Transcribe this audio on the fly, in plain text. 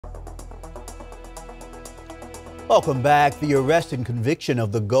Welcome back. The arrest and conviction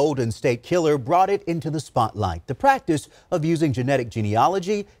of the Golden State Killer brought it into the spotlight, the practice of using genetic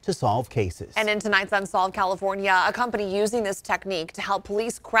genealogy to solve cases. And in tonight's Unsolved California, a company using this technique to help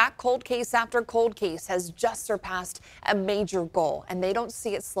police crack cold case after cold case has just surpassed a major goal, and they don't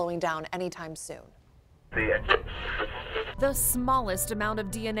see it slowing down anytime soon. The smallest amount of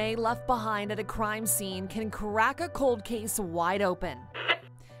DNA left behind at a crime scene can crack a cold case wide open.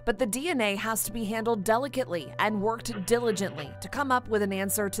 But the DNA has to be handled delicately and worked diligently to come up with an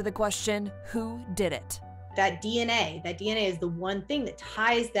answer to the question, who did it? That DNA is the one thing that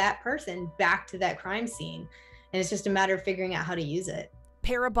ties that person back to that crime scene. And it's just a matter of figuring out how to use it.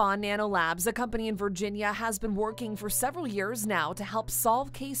 Parabon Nanolabs, a company in Virginia, has been working for several years now to help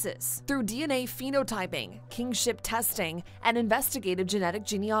solve cases through DNA phenotyping, kinship testing, and investigative genetic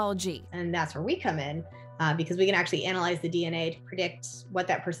genealogy. And that's where we come in. Because we can actually analyze the DNA to predict what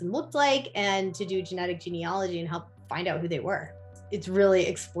that person looked like and to do genetic genealogy and help find out who they were. It's really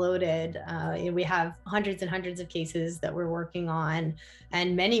exploded. We have hundreds and hundreds of cases that we're working on,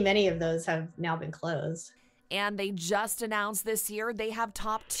 and many of those have now been closed. And they just announced this year they have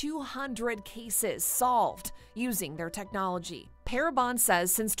topped 200 cases solved using their technology. Parabon says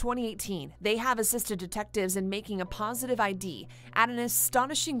since 2018, they have assisted detectives in making a positive ID at an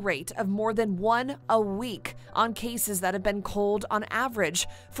astonishing rate of more than one a week on cases that have been cold on average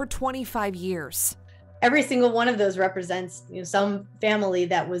for 25 years. Every single one of those represents some family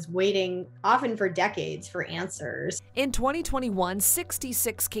that was waiting often for decades for answers. In 2021,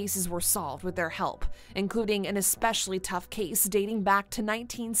 66 cases were solved with their help, including an especially tough case dating back to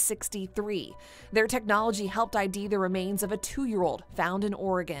 1963. Their technology helped ID the remains of a 2-year-old found in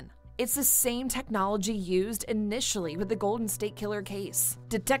Oregon. It's the same technology used initially with the Golden State Killer case.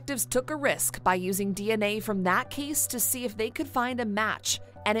 Detectives took a risk by using DNA from that case to see if they could find a match,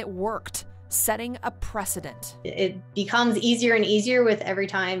 and it worked, setting a precedent. It becomes easier and easier with every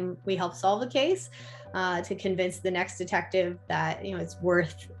time we help solve a case to convince the next detective that it's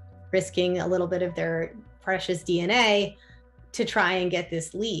worth risking a little bit of their precious DNA to try and get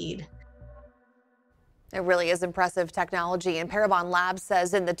this lead. It really is impressive technology, and Parabon Labs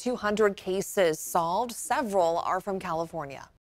says in the 200 cases solved, several are from California.